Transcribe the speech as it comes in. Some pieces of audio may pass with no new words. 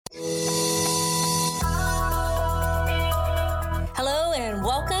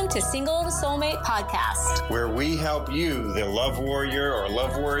to Single to Soulmate Podcast, where we help you, the love warrior or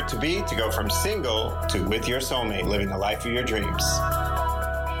love warrior to be, to go from single to with your soulmate, living the life of your dreams.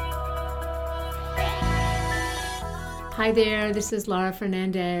 Hi there, this is Laura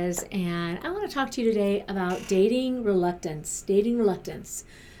Fernandez, and I want to talk to you today about dating reluctance. Dating reluctance.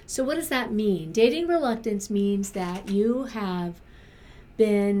 So what does that mean? Dating reluctance means that you have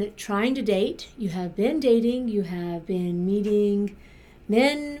been trying to date, you have been dating, you have been meeting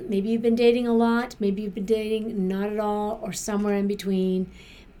men, maybe you've been dating a lot, maybe you've been dating not at all, or somewhere in between,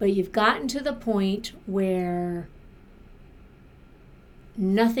 but you've gotten to the point where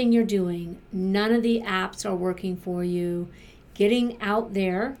nothing you're doing, none of the apps are working for you. Getting out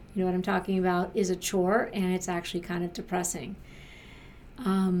there, you know what I'm talking about, is a chore, and it's actually kind of depressing.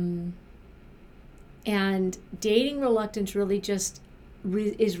 And dating reluctance really just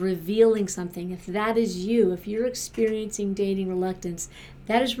is revealing something. If that is you, if you're experiencing dating reluctance,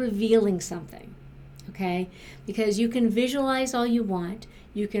 that is revealing something, okay? Because you can visualize all you want.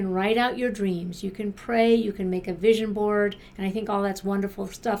 You can write out your dreams. You can pray. You can make a vision board. And I think all that's wonderful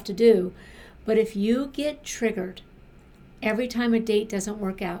stuff to do. But if you get triggered every time a date doesn't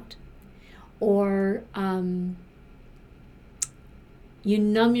work out, or you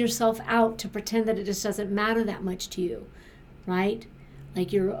numb yourself out to pretend that it just doesn't matter that much to you, right?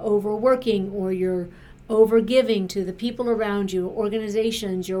 Like you're overworking or you're overgiving to the people around you,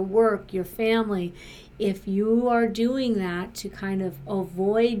 organizations, your work, your family. If you are doing that to kind of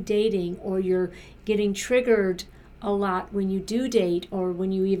avoid dating, or you're getting triggered a lot when you do date, or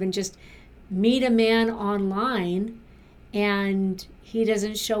when you even just meet a man online and he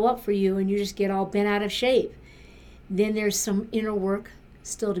doesn't show up for you and you just get all bent out of shape, then there's some inner work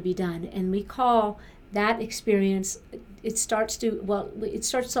still to be done. And we call that experience, it starts to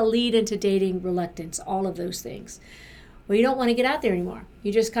lead into dating reluctance, all of those things. Well, you don't want to get out there anymore.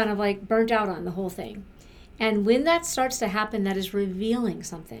 You just kind of like burnt out on the whole thing. And when that starts to happen, that is revealing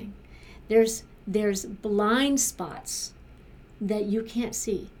something. There's blind spots that you can't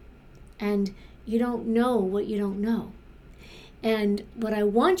see. And you don't know what you don't know. And what I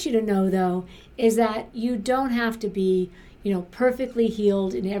want you to know, though, is that you don't have to be, perfectly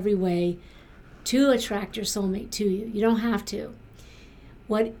healed in every way to attract your soulmate to you. You don't have to.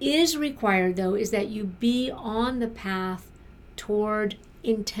 What is required, though, is that you be on the path toward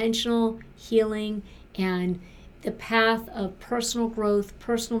intentional healing and the path of personal growth,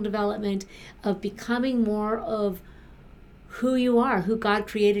 personal development, of becoming more of who you are, who God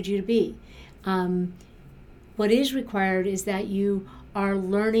created you to be. What is required is that you are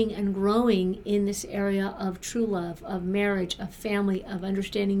learning and growing in this area of true love, of marriage, of family, of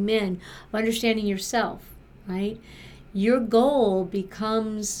understanding men, of understanding yourself, right? Your goal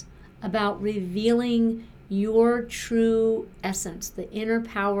becomes about revealing your true essence, the inner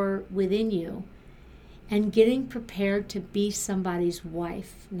power within you, and getting prepared to be somebody's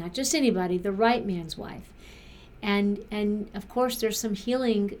wife, not just anybody, the right man's wife. And of course, there's some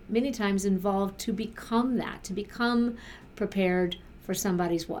healing many times involved to become that, to become prepared for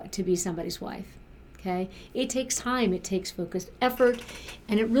somebody's wife, to be somebody's wife. Okay? It takes time, it takes focused effort,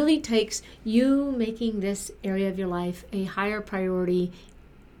 and it really takes you making this area of your life a higher priority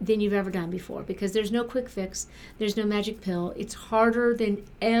than you've ever done before, because there's no quick fix, there's no magic pill. It's harder than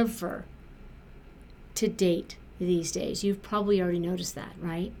ever to date these days. You've probably already noticed that,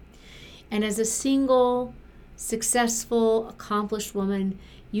 right? And as a single, successful, accomplished woman,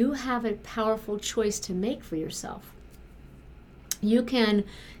 you have a powerful choice to make for yourself. You can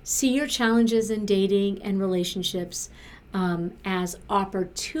see your challenges in dating and relationships as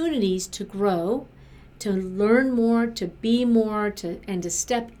opportunities to grow, to learn more, to be more, and to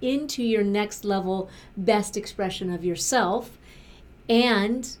step into your next level, best expression of yourself.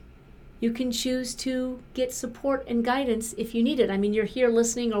 And you can choose to get support and guidance if you need it. I mean, you're here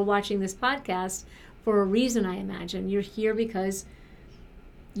listening or watching this podcast for a reason, I imagine. You're here because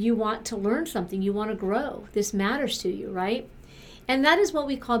you want to learn something. You want to grow. This matters to you, right? And that is what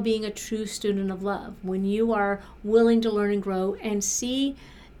we call being a true student of love. When you are willing to learn and grow and see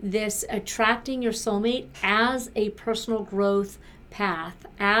this attracting your soulmate as a personal growth path,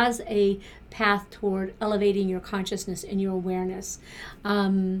 as a path toward elevating your consciousness and your awareness.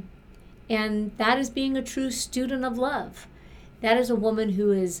 And that is being a true student of love. That is a woman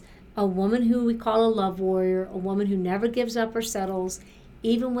who we call a love warrior, a woman who never gives up or settles,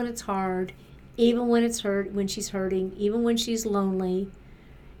 even when it's hard, even when when she's hurting, even when she's lonely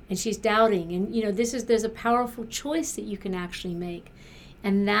and she's doubting. And there's a powerful choice that you can actually make.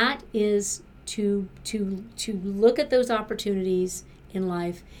 And that is to look at those opportunities in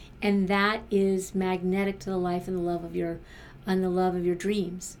life, and that is magnetic to the life and the love of on the love of your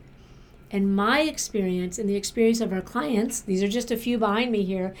dreams. And my experience and the experience of our clients, these are just a few behind me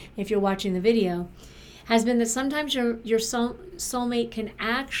here if you're watching the video, has been that sometimes your soulmate can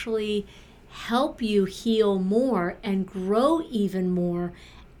actually help you heal more and grow even more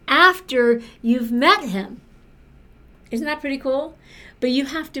after you've met him. Isn't that pretty cool? But you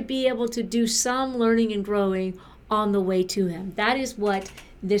have to be able to do some learning and growing on the way to him. That is what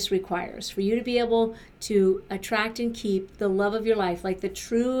this requires, for you to be able to attract and keep the love of your life, like the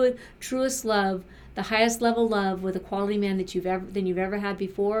truest love, the highest level love with a quality man that you've ever had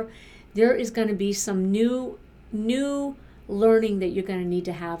before. There is going to be some new learning that you're going to need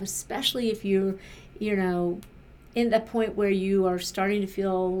to have, especially if you're, in the point where you are starting to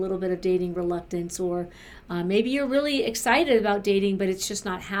feel a little bit of dating reluctance, or maybe you're really excited about dating, but it's just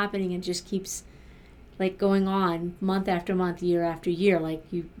not happening and just keeps like going on month after month, year after year. Like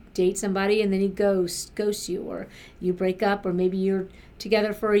you date somebody and then he ghosts you, or you break up, or maybe you're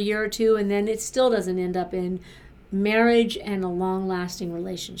together for a year or two and then it still doesn't end up in marriage and a long-lasting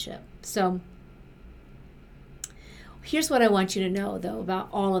relationship. So here's what I want you to know, though, about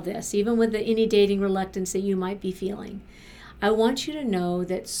all of this, even with any dating reluctance that you might be feeling. I want you to know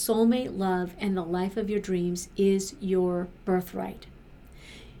that soulmate love and the life of your dreams is your birthright.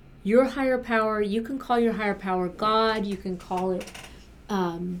 Your higher power, you can call your higher power God, you can call it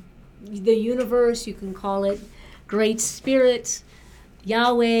the universe, you can call it Great Spirit,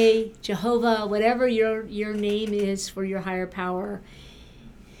 Yahweh, Jehovah, whatever your name is for your higher power.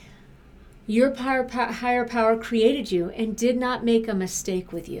 Your higher power created you and did not make a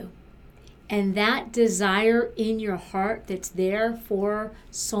mistake with you. And that desire in your heart that's there for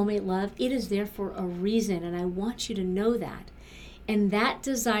soulmate love, it is there for a reason, and I want you to know that. And that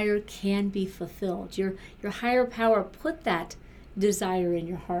desire can be fulfilled. Your higher power put that desire in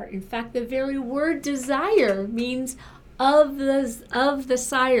your heart. In fact, the very word desire means of the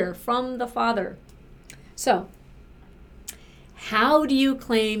sire, from the Father. So, how do you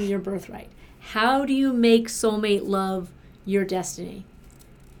claim your birthright? How do you make soulmate love your destiny?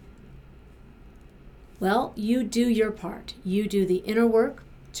 Well, you do your part. You do the inner work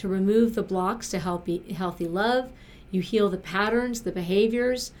to remove the blocks to healthy love. You heal the patterns, the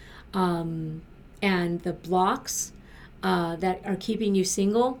behaviors, and the blocks that are keeping you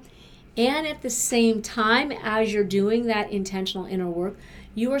single. And at the same time, as you're doing that intentional inner work,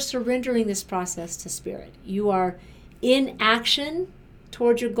 you are surrendering this process to Spirit. You are in action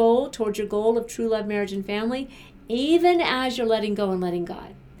towards your goal of true love, marriage, and family, even as you're letting go and letting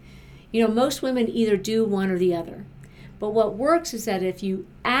God. Most women either do one or the other. But what works is that if you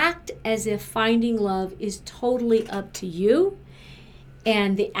act as if finding love is totally up to you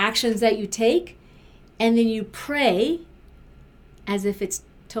and the actions that you take, and then you pray as if it's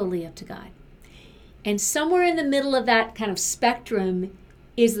totally up to God. And somewhere in the middle of that kind of spectrum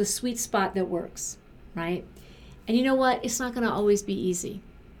is the sweet spot that works, right? And you know what? It's not going to always be easy.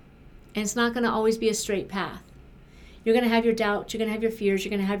 And it's not going to always be a straight path. You're going to have your doubts, you're going to have your fears, you're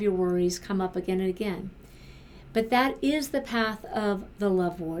going to have your worries come up again and again. But that is the path of the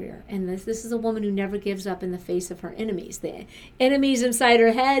love warrior. And this is a woman who never gives up in the face of her enemies. The enemies inside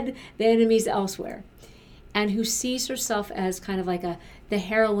her head, the enemies elsewhere. And who sees herself as kind of like the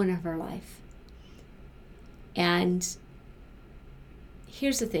heroine of her life. And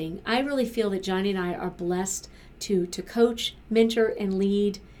here's the thing. I really feel that Johnny and I are blessed to coach, mentor, and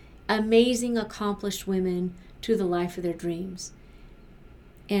lead amazing, accomplished women to the life of their dreams.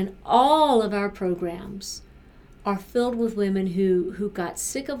 And all of our programs are filled with women who got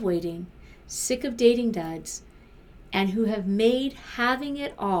sick of waiting, sick of dating duds, and who have made having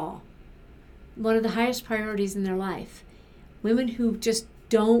it all one of the highest priorities in their life. Women who just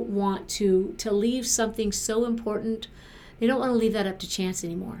don't want to leave something so important. They don't want to leave that up to chance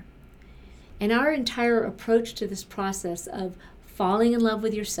anymore. And our entire approach to this process of falling in love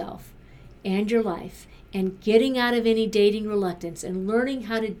with yourself and your life and getting out of any dating reluctance and learning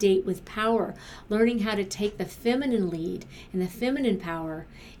how to date with power, learning how to take the feminine lead and the feminine power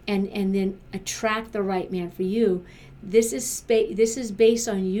and then attract the right man for you. This is based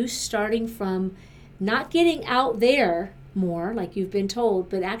on you starting from not getting out there more like you've been told,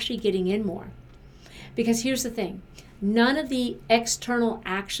 but actually getting in more. Because here's the thing. None of the external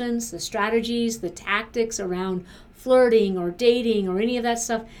actions, the strategies, the tactics around flirting or dating or any of that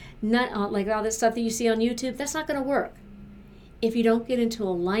stuff, like all that stuff that you see on YouTube, that's not going to work if you don't get into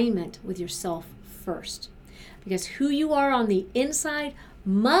alignment with yourself first. Because who you are on the inside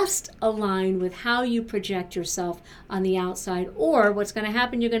must align with how you project yourself on the outside, or what's going to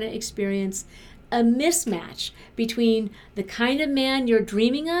happen, you're going to experience a mismatch between the kind of man you're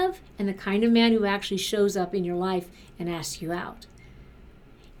dreaming of and the kind of man who actually shows up in your life and asks you out.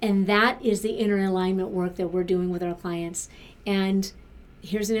 And that is the inner alignment work that we're doing with our clients. And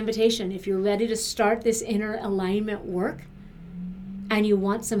here's an invitation. If you're ready to start this inner alignment work and you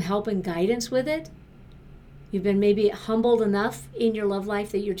want some help and guidance with it, you've been maybe humbled enough in your love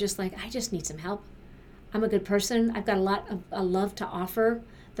life that you're just like, I just need some help. I'm a good person. I've got a lot of love to offer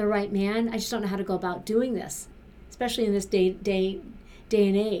the right man. I just don't know how to go about doing this, especially in this day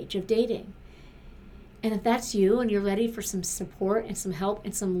and age of dating. And if that's you and you're ready for some support and some help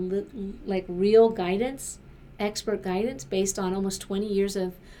and some real guidance, expert guidance based on almost 20 years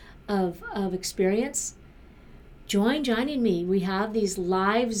of experience, join Johnny and me. We have these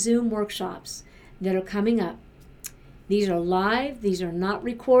live Zoom workshops that are coming up. These are live. These are not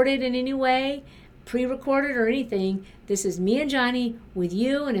recorded in any way, pre-recorded or anything. This is me and Johnny with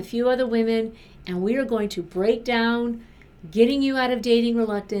you and a few other women, and we are going to break down getting you out of dating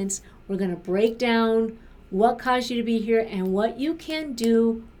reluctance. We're going to break down what caused you to be here and what you can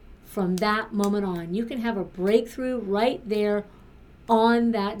do from that moment on. You can have a breakthrough right there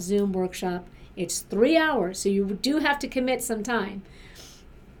on that Zoom workshop. It's 3 hours, so you do have to commit some time.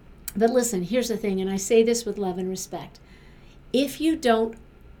 But listen, here's the thing, and I say this with love and respect. If you don't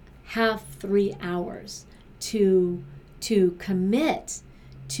have 3 hours to commit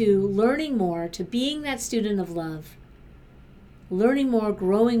to learning more, to being that student of love, learning more,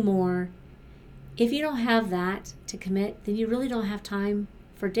 growing more, if you don't have that to commit, then you really don't have time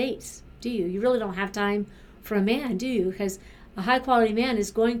for dates, do you? You really don't have time for a man, do you? Because a high-quality man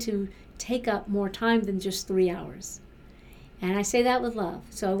is going to take up more time than just 3 hours. And I say that with love.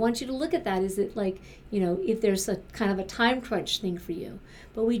 So I want you to look at that. Is it like, if there's a kind of a time crunch thing for you.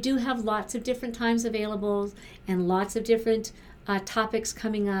 But we do have lots of different times available and lots of different topics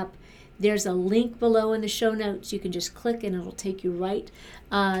coming up. There's a link below in the show notes. You can just click and it'll take you right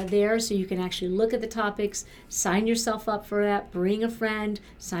there, so you can actually look at the topics, sign yourself up for that, bring a friend,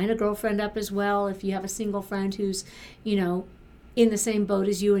 sign a girlfriend up as well if you have a single friend who's, in the same boat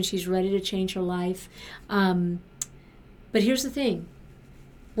as you and she's ready to change her life. But here's the thing.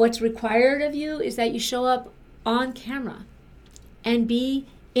 What's required of you is that you show up on camera and be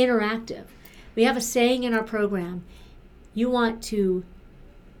interactive. We have a saying in our program, you want to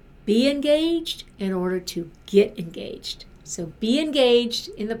be engaged in order to get engaged. So be engaged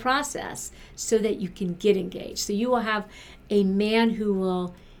in the process so that you can get engaged. So you will have a man who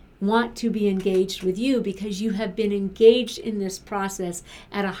will want to be engaged with you because you have been engaged in this process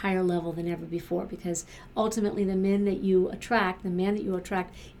at a higher level than ever before, because ultimately the man that you attract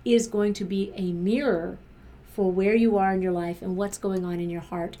is going to be a mirror for where you are in your life and what's going on in your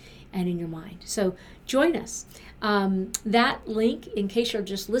heart and in your mind. So join us. That link, in case you're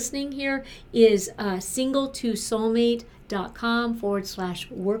just listening here, is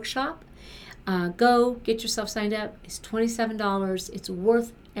singletosoulmate.com/workshop. Go get yourself signed up. It's $27. It's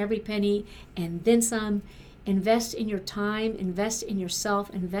worth every penny and then some. Invest in your time, invest in yourself,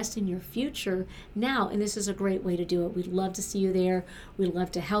 invest in your future now. And this is a great way to do it. We'd love to see you there. We'd love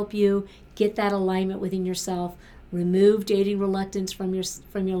to help you get that alignment within yourself, remove dating reluctance from your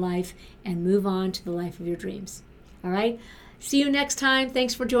life, and move on to the life of your dreams. All right? See you next time.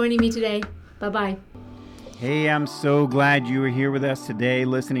 Thanks for joining me today. Bye-bye. Hey, I'm so glad you were here with us today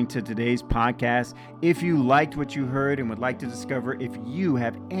listening to today's podcast. If you liked what you heard and would like to discover if you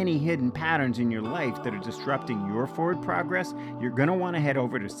have any hidden patterns in your life that are disrupting your forward progress, you're going to want to head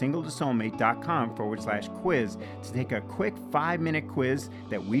over to singletosoulmate.com/quiz to take a quick 5-minute quiz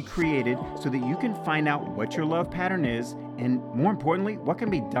that we created so that you can find out what your love pattern is and, more importantly, what can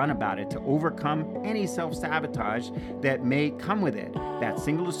be done about it to overcome any self-sabotage that may come with it. That's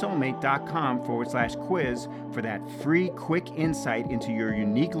singletosoulmate.com/quiz for that free, quick insight into your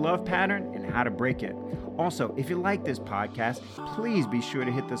unique love pattern and how to break it. Also, if you like this podcast, please be sure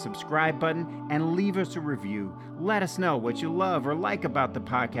to hit the subscribe button and leave us a review. Let us know what you love or like about the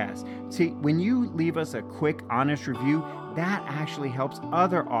podcast. See, when you leave us a quick, honest review, that actually helps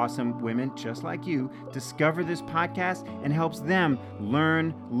other awesome women just like you discover this podcast and helps them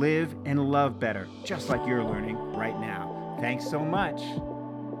learn, live, and love better, just like you're learning right now. Thanks so much.